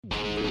It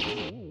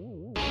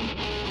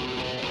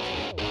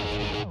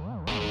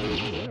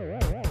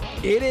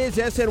is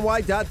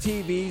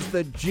SNY.TV's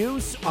The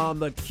Juice on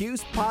the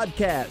Cuse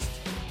podcast,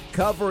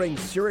 covering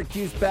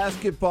Syracuse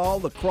basketball,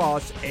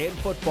 lacrosse, and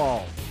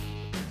football.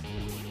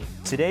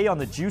 Today on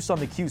the Juice on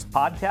the Cuse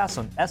podcast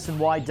on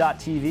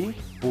SNY.TV,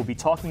 we'll be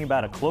talking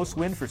about a close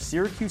win for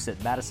Syracuse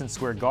at Madison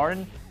Square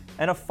Garden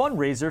and a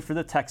fundraiser for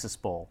the Texas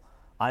Bowl.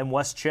 I'm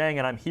Wes Cheng,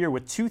 and I'm here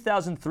with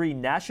 2003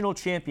 national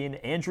champion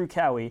Andrew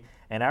Kouwe,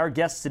 and our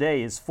guest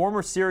today is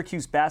former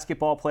Syracuse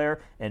basketball player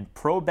and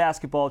pro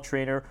basketball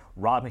trainer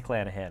Rob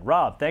McClanaghan.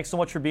 Rob, thanks so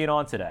much for being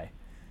on today.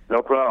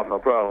 No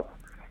problem.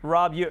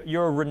 Rob,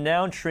 you're a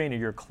renowned trainer.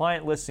 Your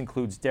client list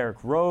includes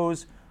Derrick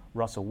Rose,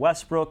 Russell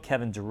Westbrook,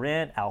 Kevin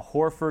Durant, Al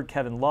Horford,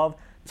 Kevin Love.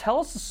 Tell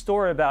us the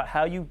story about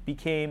how you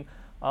became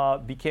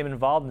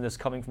involved in this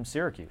coming from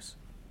Syracuse.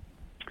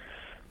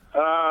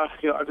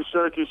 After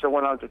Syracuse, I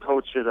went on to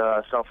coach at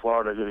South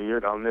Florida. I did a year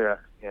down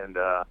there, and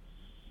I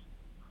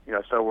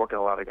started working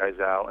a lot of guys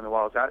out. And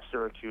while I was at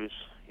Syracuse,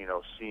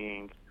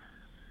 seeing,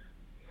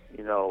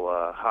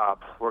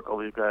 Hop work all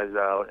these guys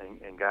out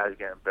and guys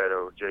getting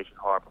better. Jason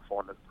Hart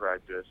performing in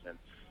practice, and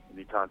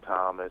Deton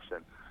Thomas,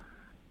 and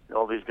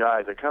all these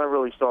guys, I kind of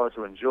really started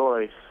to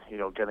enjoy,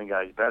 getting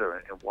guys better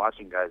and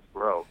watching guys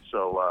grow.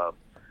 So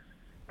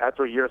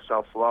after a year at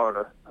South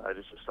Florida, I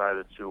just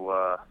decided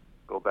to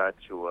go back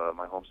to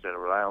my home state of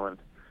Rhode Island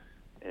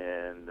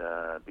and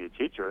be a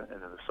teacher.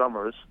 And in the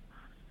summers,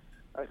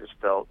 I just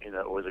felt, it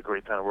was a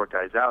great time to work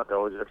guys out. That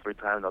was their free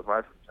time, that was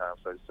my free time.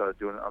 So I started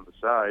doing it on the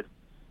side.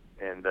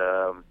 And,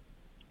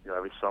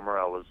 every summer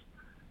I was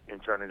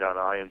interning down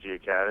at IMG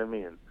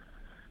Academy. And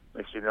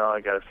next thing you know,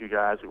 I got a few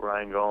guys with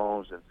Ryan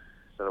Gomes and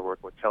started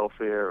working with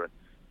Telfair and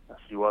a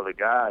few other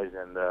guys.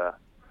 And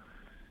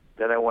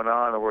then I went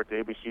on and worked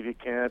at ABCD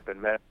camp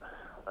and met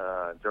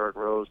Derrick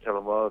Rose,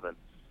 Kevin Love, and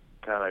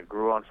kind of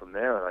grew on from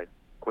there. And I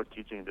quit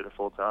teaching and did it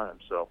full time.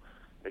 So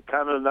it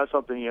kind of not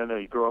something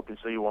you grow up and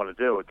say you want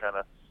to do. It kind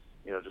of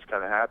just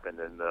kind of happened,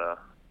 and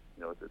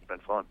it's been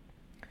fun.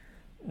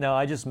 Now,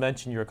 I just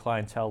mentioned your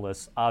clientele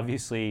list.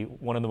 Obviously,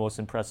 one of the most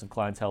impressive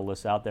clientele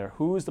lists out there.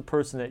 Who is the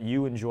person that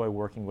you enjoy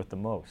working with the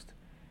most?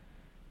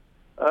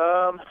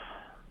 I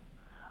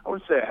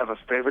wouldn't say I have a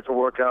favorite to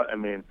work out. I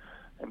mean,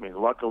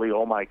 luckily,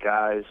 all my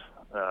guys,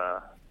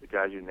 the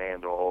guys you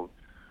named, are all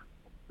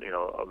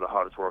of the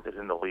hardest workers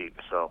in the league.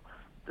 So,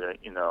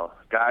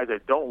 guys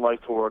that don't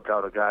like to work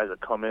out are guys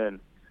that come in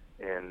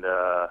and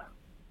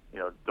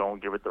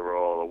don't give it the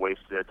roll or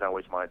waste their time,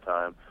 waste my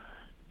time.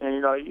 And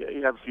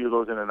you have a few of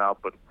those in and out,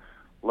 but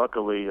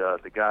luckily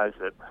the guys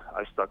that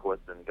I stuck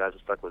with and the guys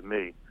that stuck with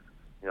me,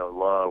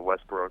 Love,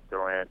 Westbrook,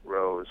 Durant,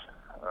 Rose,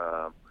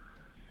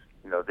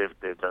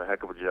 they've done a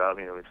heck of a job.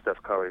 With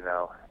Steph Curry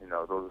now,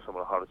 those are some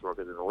of the hardest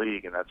workers in the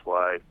league, and that's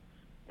why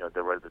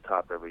they're right at the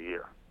top every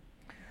year.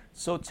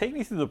 So take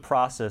me through the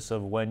process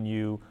of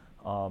when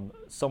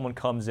someone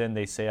comes in,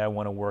 they say, I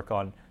want to work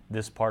on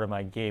this part of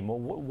my game.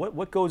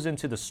 What goes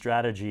into the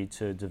strategy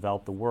to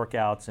develop the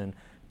workouts and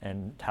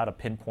how to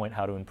pinpoint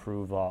how to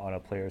improve on a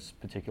player's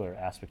particular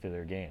aspect of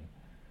their game?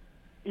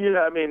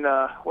 Yeah,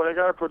 when a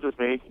guy approaches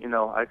me,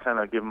 I kind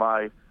of give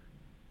my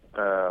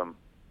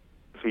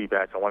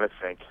feedback on what I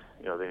think,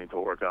 they need to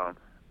work on.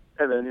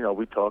 And then,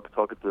 we talk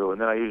it through.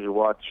 And then I usually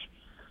watch,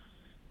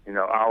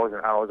 hours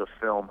and hours of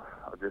film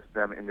of just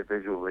them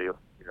individually,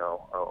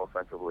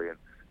 offensively, and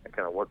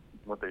kind of what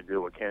they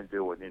do, what can't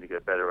do, what they need to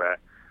get better at.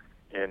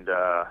 And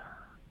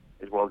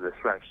as well as their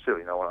strengths,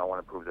 too. I want to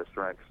improve their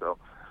strengths. So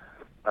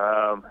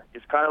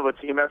it's kind of a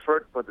team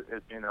effort, but,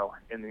 in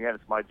the end,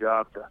 it's my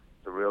job to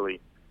really,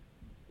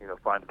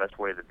 find the best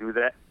way to do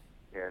that.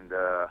 And,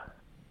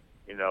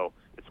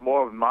 it's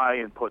more of my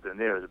input than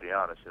theirs, to be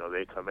honest.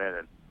 They come in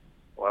and,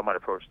 I might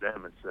approach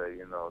them and say,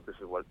 this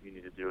is what you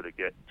need to do to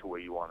get to where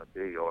you want to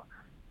be, or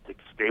to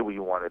stay where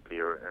you want to be,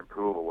 or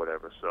improve, or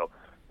whatever. So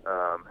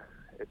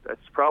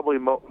it's probably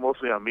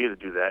mostly on me to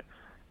do that.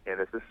 And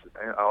it's just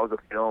hours of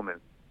film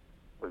and,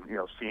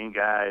 seeing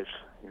guys,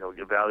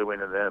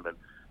 evaluating them and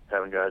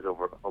having guys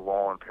over a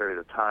long period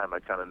of time, I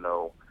kind of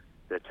know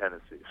their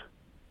tendencies.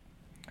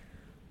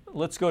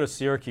 Let's go to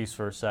Syracuse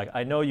for a sec.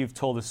 I know you've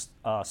told this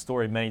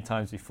story many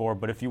times before,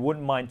 but if you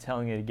wouldn't mind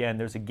telling it again,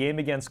 there's a game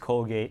against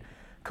Colgate.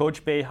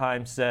 Coach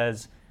Boeheim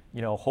says,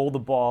 hold the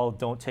ball,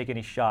 don't take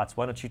any shots.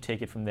 Why don't you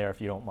take it from there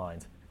if you don't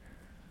mind?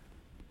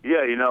 Yeah,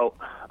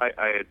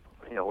 I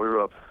we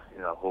were up,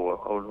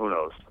 who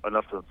knows,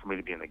 enough for me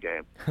to be in the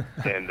game.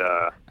 And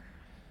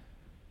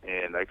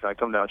I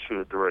come down, shoot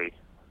a three,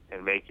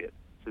 and make it.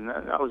 So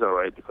that was all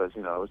right because,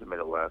 it was a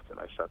minute left, and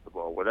I shot the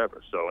ball,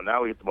 whatever. So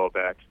now we get the ball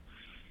back,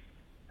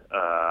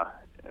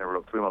 and we're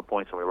up 3 more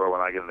points, and we were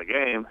when I get in the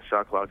game,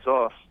 shot clock's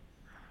off.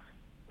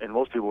 And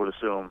most people would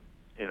assume,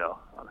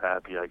 I'm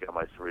happy, I got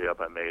my three up,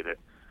 I made it.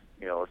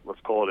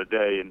 Let's call it a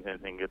day and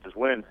get this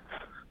win.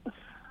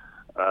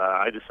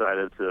 I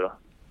decided to,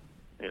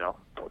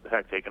 what the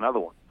heck, take another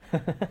one.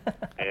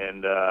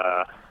 And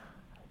I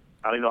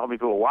don't even know how many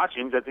people were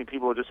watching, because I think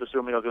people were just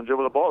assuming I was going to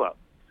dribble the ball out.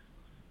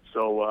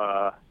 So,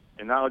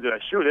 and not only did I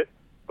shoot it,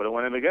 but it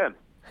went in again.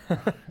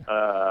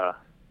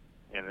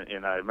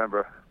 And I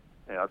remember,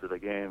 after the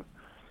game,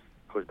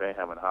 Coach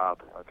Bayham and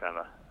Hop kind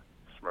of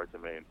smirked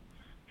at me and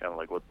kind of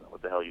like, what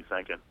the hell are you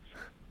thinking?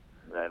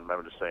 And I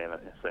remember just saying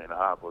to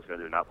Hop, what's going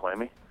to do, not play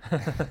me?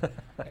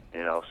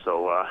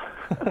 So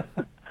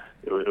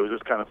it was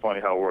just kind of funny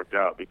how it worked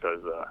out,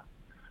 because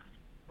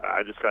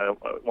I just kind of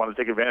wanted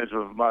to take advantage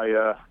of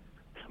my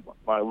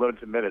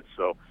limited minutes.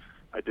 So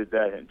I did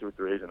that in 2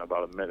 threes in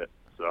about a minute.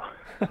 So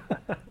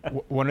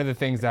one of the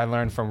things I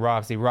learned from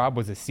Rob, Rob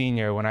was a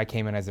senior when I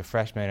came in as a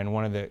freshman, and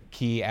one of the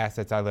key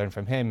assets I learned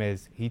from him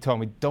is he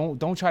told me,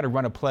 don't try to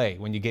run a play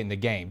when you get in the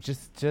game.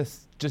 Just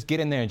get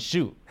in there and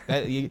shoot.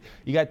 You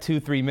got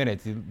 2-3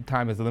 minutes.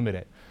 Time is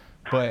limited.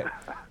 But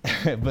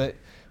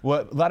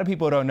what a lot of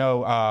people don't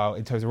know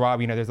in terms of Rob,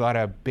 there's a lot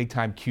of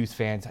big-time Cuse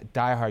fans,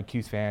 diehard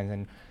Cuse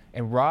fans,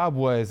 and Rob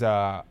was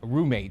a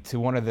roommate to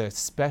one of the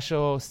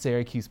special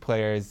Syracuse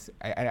players,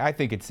 I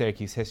think it's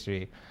Syracuse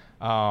history,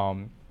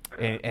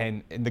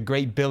 and the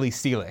great Billy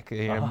Seelick.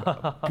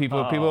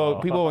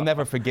 People will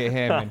never forget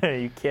him.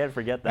 You can't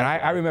forget that. And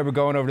I remember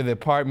going over to the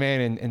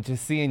apartment and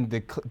just seeing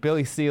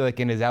Billy Seelick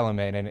in his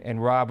element.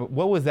 And Rob,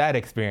 what was that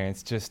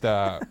experience? Just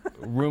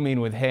rooming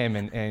with him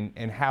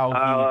and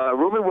how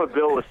rooming with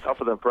Bill was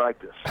tougher than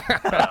practice.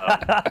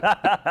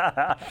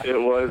 It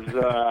was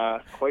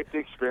quite the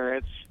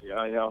experience.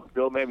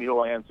 Bill made me who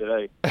I am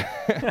today,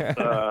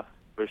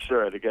 for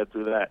sure, to get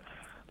through that.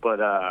 But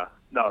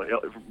no,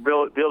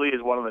 Billy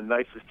is one of the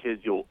nicest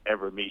kids you'll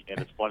ever meet, and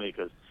it's funny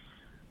because,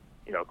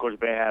 Coach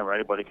Bayham or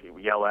anybody could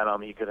yell at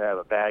him. He could have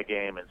a bad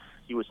game, and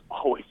he was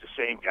always the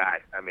same guy.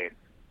 I mean,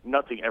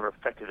 nothing ever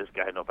affected this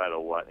guy, no matter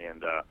what,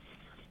 and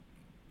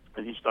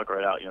he stuck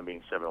right out,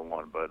 being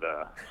 7-1. But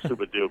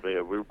super dude, we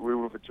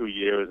were for 2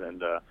 years,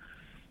 and I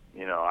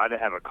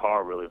didn't have a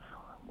car really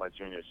my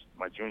junior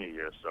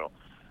year, so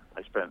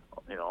I spent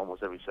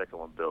almost every second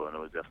with Bill, and it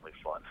was definitely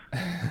fun.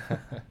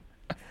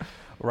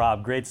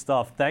 Rob, great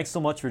stuff. Thanks so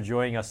much for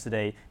joining us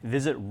today.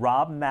 Visit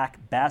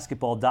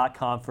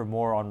robmacbasketball.com for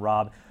more on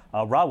Rob.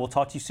 Rob, we'll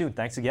talk to you soon.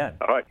 Thanks again.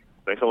 All right.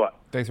 Thanks a lot.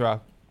 Thanks,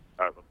 Rob.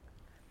 All right.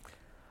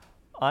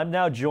 I'm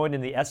now joined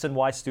in the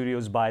SNY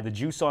studios by the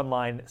Juice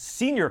Online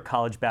senior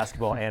college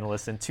basketball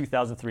analyst and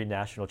 2003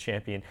 national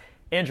champion,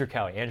 Andrew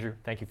Kouwe. Andrew,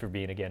 thank you for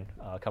being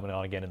coming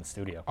on again in the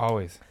studio.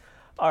 Always.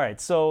 All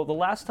right, so the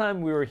last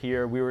time we were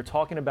here, we were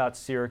talking about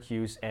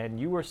Syracuse, and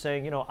you were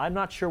saying, I'm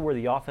not sure where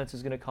the offense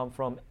is going to come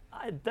from.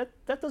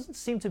 That doesn't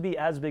seem to be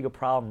as big a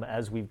problem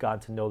as we've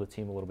gotten to know the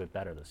team a little bit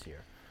better this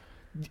year.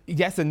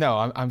 Yes and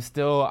no. I'm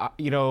still,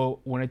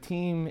 when a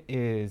team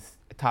is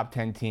a top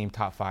 10 team,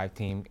 top 5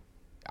 team,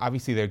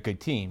 obviously they're a good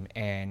team,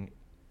 and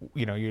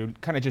you're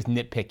kind of just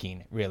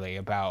nitpicking really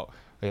about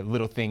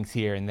little things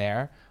here and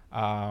there.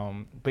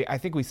 But I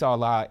think we saw a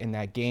lot in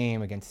that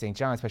game against St.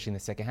 John's, especially in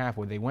the second half,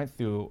 where they went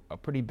through a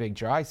pretty big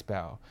dry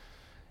spell,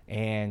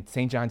 and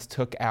St. John's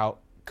took out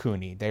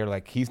Kouwe. They were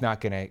like, he's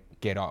not going to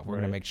get off. We're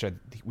going to make sure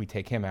we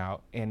take him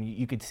out. And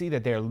you could see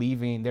that they're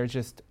leaving. They're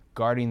just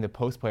guarding the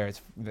post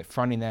players,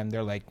 fronting them.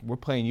 They're like, we're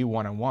playing you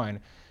one-on-one,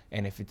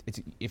 and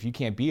if you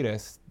can't beat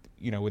us,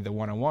 with the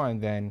one-on-one,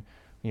 then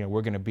it's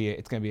going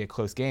to be a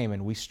close game.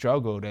 And we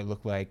struggled. It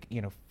looked like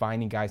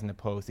finding guys in the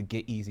post to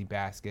get easy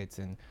baskets,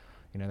 and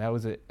that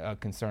was a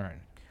concern.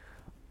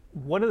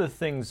 One of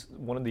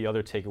the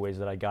other takeaways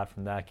that I got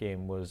from that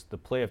game was the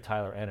play of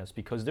Tyler Ennis,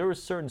 because there were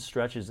certain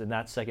stretches in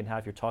that second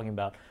half you're talking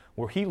about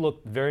where he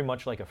looked very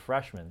much like a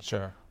freshman.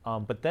 Sure.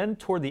 But then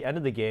toward the end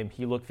of the game,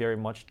 he looked very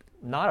much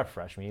not a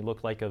freshman. He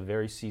looked like a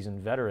very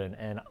seasoned veteran,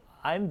 and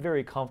I'm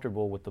very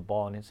comfortable with the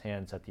ball in his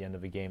hands at the end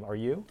of a game. Are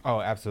you?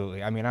 Oh,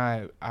 absolutely. I mean,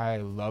 I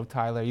love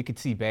Tyler. You could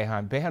see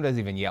Boeheim. Boeheim doesn't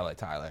even yell at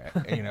Tyler.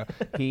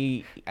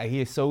 He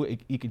is so.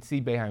 You could see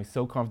Boeheim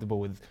so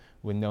comfortable with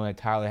knowing that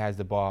Tyler has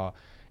the ball.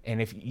 And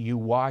if you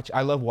watch,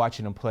 I love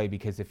watching him play,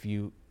 because if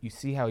you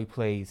see how he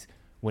plays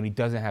when he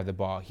doesn't have the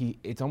ball,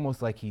 it's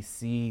almost like he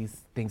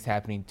sees things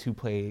happening 2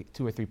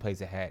 or 3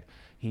 plays ahead.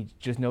 He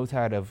just knows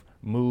how to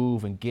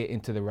move and get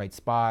into the right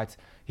spots.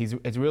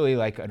 It's really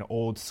like an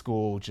old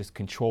school, just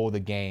control the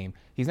game.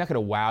 He's not going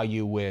to wow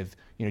you with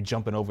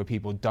jumping over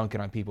people, dunking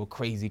on people,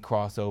 crazy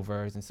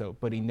crossovers,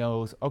 but he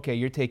knows, okay,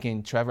 you're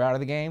taking Trevor out of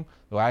the game,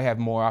 well, I have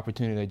more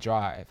opportunity to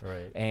drive.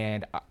 Right.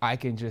 And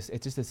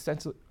it's just a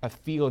sense, a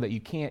feel that you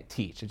can't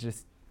teach. It's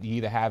just, you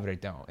either have it or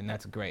don't, and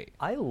that's great.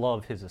 I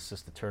love his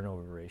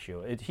assist-to-turnover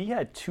ratio. He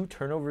had 2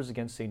 turnovers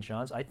against St.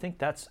 John's. I think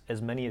that's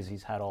as many as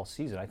he's had all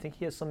season. I think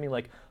he has something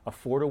like a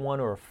 4-to-1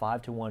 or a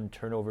 5-to-1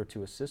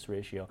 turnover-to-assist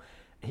ratio.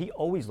 He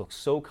always looks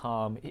so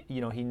calm.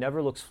 He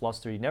never looks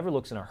flustered. He never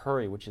looks in a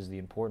hurry, which is the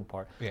important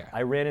part. Yeah.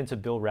 I ran into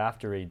Bill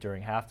Raftery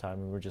during halftime,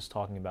 and we were just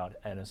talking about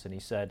Ennis, and he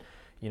said,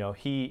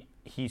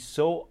 he's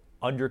so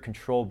under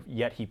control,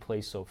 yet he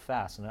plays so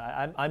fast, and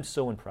I'm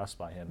so impressed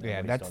by him.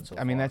 Yeah,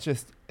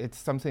 it's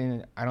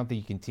something I don't think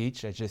you can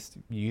teach. It's just,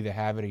 you either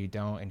have it or you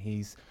don't, and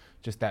he's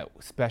just that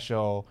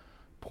special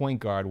point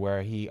guard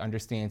where he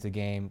understands the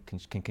game,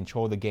 can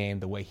control the game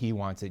the way he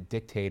wants it,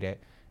 dictate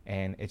it,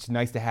 and it's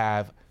nice to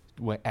have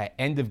at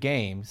end of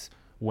games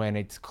when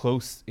it's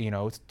close,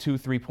 it's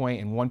 2-3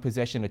 point in one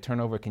possession, a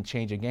turnover can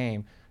change a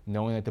game.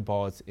 knowing that the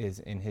ball is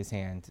in his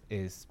hand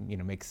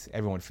makes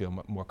everyone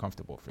feel more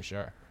comfortable for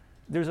sure.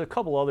 There's a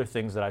couple other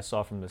things that I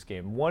saw from this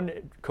game. One,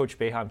 Coach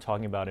Boeheim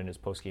talking about in his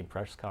post-game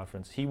press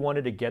conference, he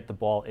wanted to get the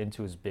ball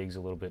into his bigs a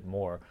little bit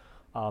more.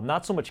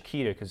 Not so much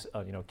Kouwe, because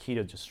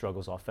Kouwe just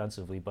struggles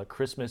offensively, but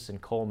Christmas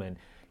and Coleman,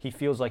 he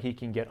feels like he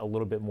can get a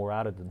little bit more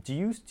out of them. Do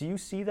you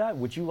see that?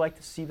 Would you like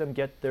to see them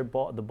get the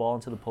ball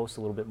into the post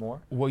a little bit more?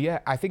 Well, yeah,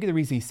 I think the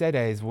reason he said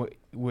that is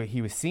what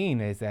he was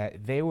seeing is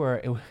that they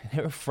were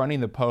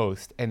fronting the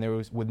post, and there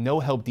was with no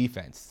help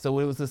defense. So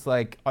it was just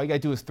like all you gotta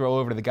do is throw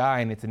over to the guy,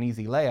 and it's an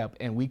easy layup,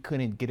 and we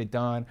couldn't get it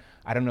done.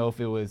 I don't know if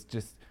it was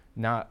just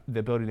not the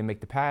ability to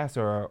make the pass,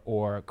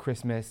 or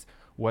Christmas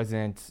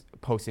wasn't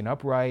posting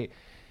up right.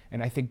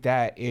 And I think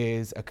that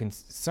is a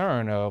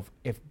concern of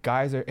if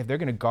they're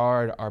going to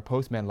guard our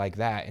postmen like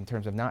that in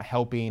terms of not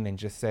helping and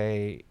just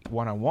say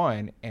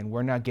one-on-one, and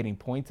we're not getting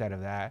points out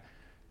of that,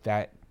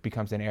 that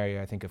becomes an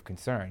area I think of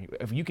concern.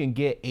 If you can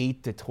get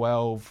 8 to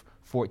 12,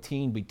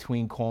 14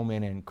 between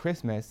Coleman and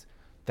Christmas,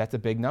 that's a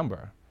big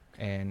number,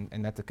 and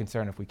that's a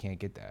concern if we can't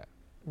get that.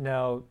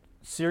 Now,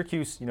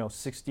 Syracuse,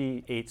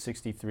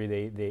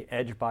 68-63, they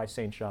edged by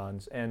St.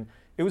 John's, and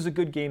it was a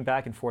good game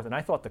back and forth, and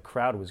I thought the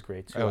crowd was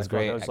great too. It was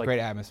great, great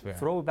atmosphere.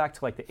 Throw back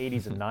to like the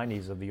 80s and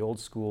 90s of the old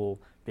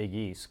school Big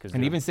East.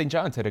 And even St.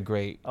 John's had a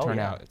great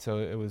turnout, yeah. So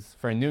it was,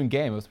 for a noon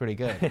game, it was pretty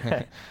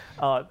good.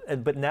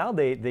 But now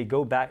they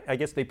go back, I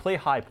guess they play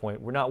High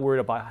Point. We're not worried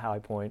about High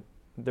Point.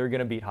 They're going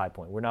to beat High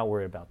Point. We're not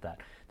worried about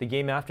that. The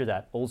game after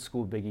that, old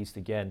school Big East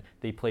again,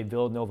 they play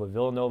Villanova.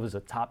 Villanova is a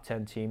top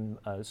 10 team.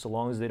 So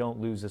long as they don't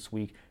lose this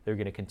week, they're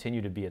going to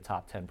continue to be a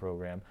top 10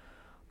 program.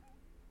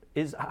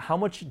 How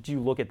much do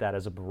you look at that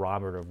as a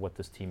barometer of what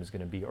this team is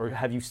going to be? Or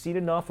have you seen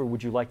enough, or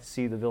would you like to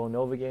see the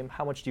Villanova game?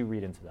 How much do you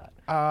read into that?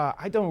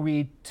 I don't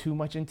read too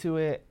much into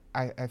it.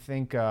 I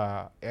think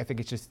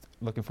it's just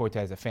looking forward to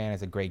it as a fan.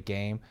 It's a great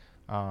game.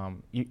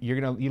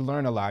 You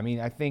learn a lot. I mean,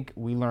 I think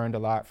we learned a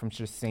lot from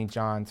just St.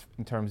 John's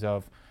in terms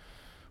of,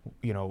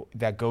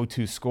 that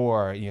go-to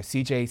score.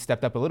 CJ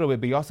stepped up a little bit,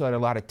 but he also had a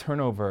lot of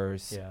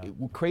turnovers,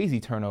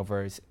 crazy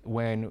turnovers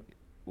when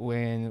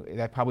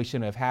that probably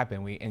shouldn't have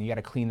happened. And you got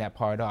to clean that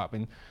part up.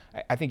 And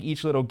I think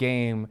each little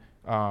game,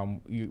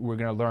 we're going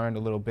to learn a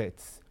little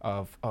bits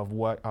of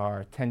what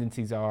our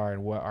tendencies are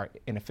and what our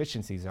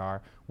inefficiencies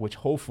are, which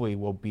hopefully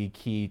will be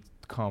key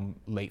come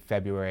late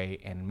February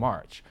and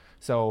March.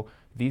 So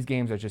these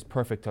games are just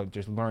perfect to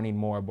just learning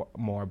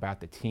more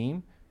about the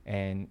team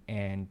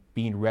and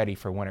being ready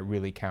for when it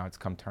really counts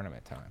come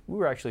tournament time. We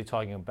were actually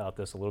talking about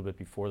this a little bit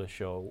before the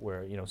show,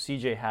 where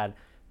CJ had,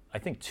 I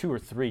think, 2 or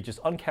 3 just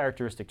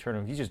uncharacteristic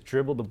turnovers. He just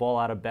dribbled the ball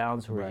out of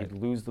bounds where he'd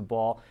lose the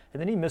ball,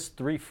 and then he missed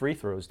 3 free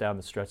throws down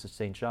the stretch at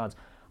St. John's.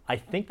 I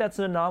think that's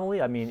an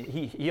anomaly. I mean,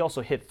 he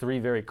also hit 3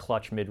 very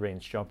clutch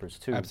mid-range jumpers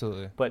too.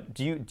 Absolutely. But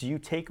do you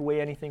take away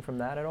anything from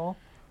that at all?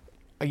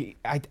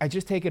 I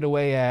just take it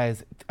away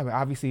as, I mean,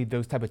 obviously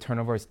those type of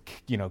turnovers,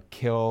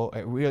 kill.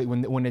 Really,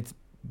 when it's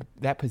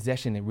that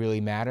possession, it really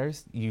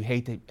matters. You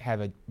hate to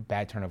have a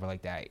bad turnover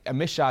like that. A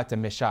missed shot's a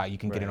missed shot. You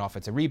can get an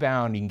offensive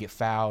rebound. You can get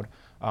fouled.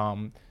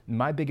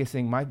 My biggest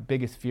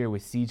fear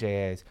with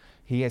CJ is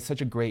he has such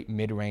a great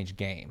mid-range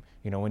game.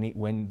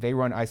 When they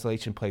run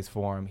isolation plays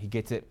for him, he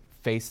gets it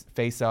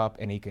face up,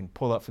 and he can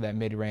pull up for that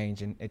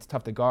mid-range, and it's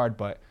tough to guard.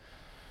 But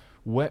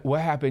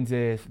what happens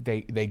if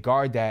they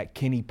guard that?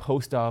 Can he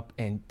post up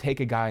and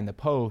take a guy in the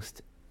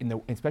post?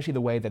 Especially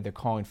the way that they're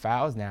calling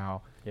fouls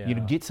now,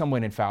 get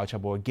someone in foul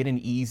trouble or get an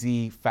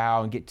easy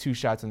foul and get 2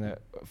 shots on the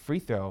free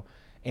throw,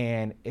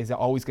 and is it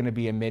always going to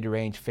be a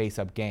mid-range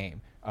face-up game?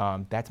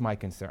 That's my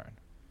concern.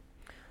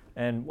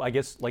 And I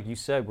guess, like you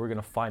said, we're going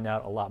to find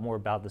out a lot more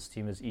about this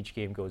team as each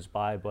game goes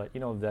by. But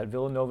that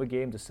Villanova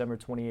game, December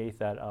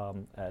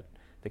 28th at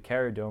the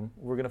Carrier Dome,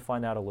 we're going to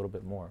find out a little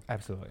bit more.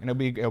 Absolutely, and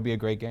it'll be a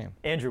great game.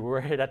 Andrew, we're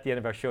at the end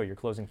of our show. Your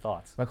closing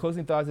thoughts? My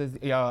closing thoughts is,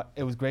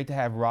 it was great to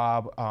have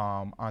Rob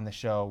on the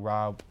show.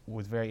 Rob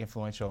was very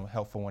influential and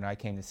helpful when I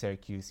came to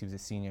Syracuse. He was a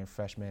senior and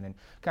freshman and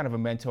kind of a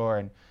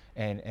mentor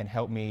and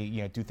helped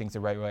me do things the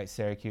right way at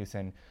Syracuse.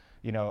 And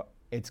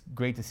it's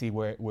great to see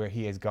where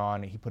he has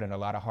gone. He put in a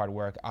lot of hard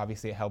work.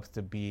 Obviously, it helps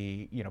to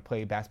be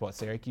play basketball at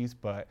Syracuse,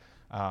 but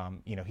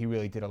he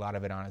really did a lot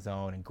of it on his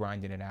own and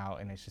grinding it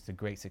out. And it's just a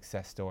great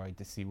success story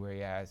to see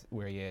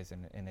where he is,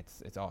 and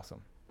it's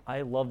awesome.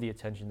 I love the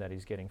attention that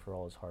he's getting for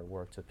all his hard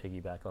work. To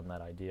piggyback on that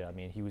idea, I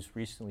mean, he was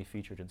recently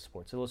featured in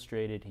Sports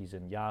Illustrated. He's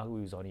in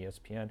Yahoo. He's on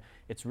ESPN.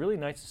 It's really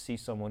nice to see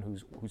someone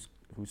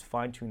who's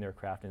fine-tuned their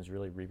craft and is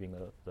really reaping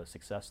the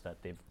success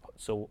that they've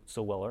so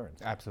well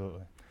earned.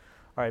 Absolutely.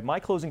 All right, my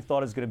closing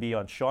thought is going to be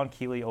on Sean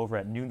Kouwe over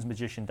at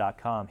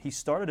noonsmagician.com. He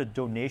started a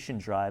donation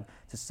drive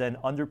to send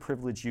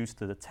underprivileged youth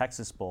to the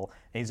Texas Bowl,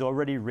 and he's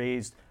already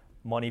raised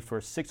money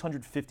for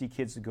 650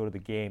 kids to go to the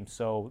game.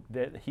 So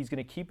he's going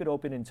to keep it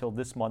open until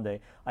this Monday.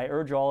 I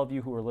urge all of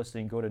you who are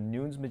listening, go to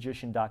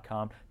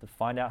noonsmagician.com to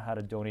find out how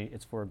to donate.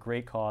 It's for a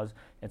great cause,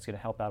 and it's going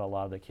to help out a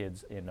lot of the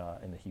kids in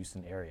the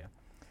Houston area.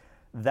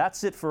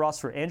 That's it for us.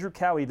 For Andrew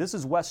Kouwe, this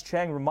is Wes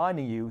Cheng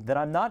reminding you that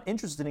I'm not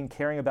interested in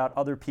caring about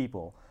other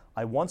people.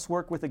 I once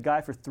worked with a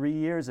guy for 3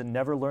 years and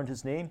never learned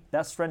his name.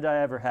 Best friend I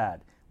ever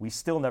had. We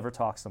still never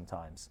talk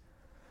sometimes.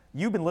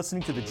 You've been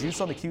listening to the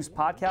Juice on the Cuse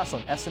podcast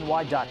on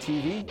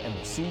SNY.TV, and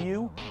we'll see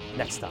you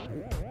next time.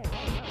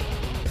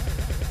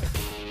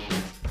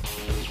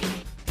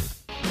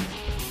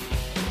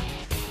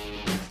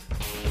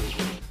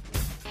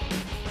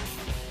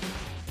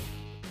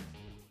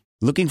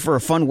 Looking for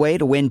a fun way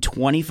to win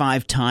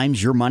 25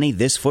 times your money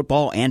this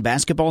football and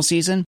basketball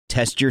season?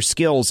 Test your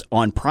skills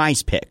on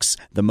Prize Picks,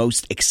 the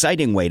most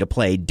exciting way to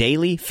play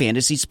daily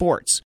fantasy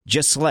sports.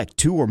 Just select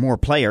 2 or more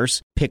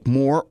players, pick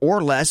more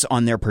or less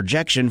on their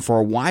projection for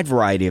a wide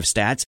variety of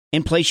stats,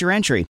 and place your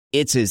entry.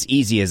 It's as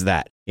easy as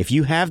that. If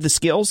you have the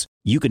skills,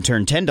 you can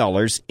turn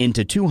 $10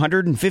 into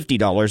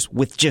 $250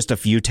 with just a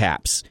few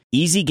taps.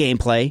 Easy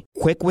gameplay,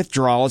 quick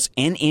withdrawals,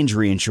 and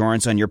injury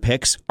insurance on your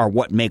picks are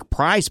what make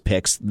Prize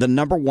Picks the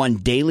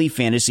 #1 daily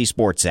fantasy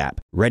sports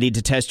app. Ready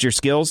to test your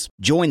skills?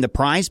 Join the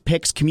Prize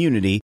Picks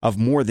community of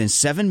more than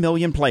 7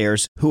 million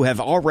players who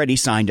have already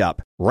signed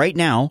up. Right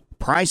now,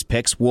 Prize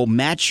Picks will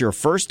match your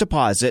first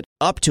deposit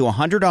up to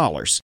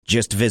 $100.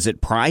 Just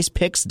visit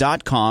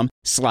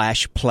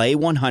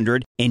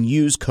prizepicks.com/play100 and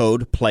use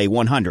code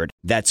PLAY100.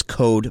 That's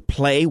code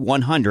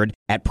PLAY100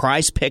 at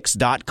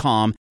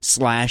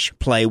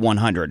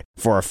prizepicks.com/play100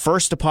 for a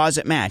first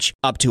deposit match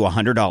up to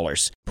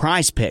 $100.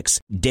 Prize Picks,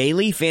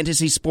 daily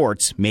fantasy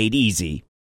sports made easy.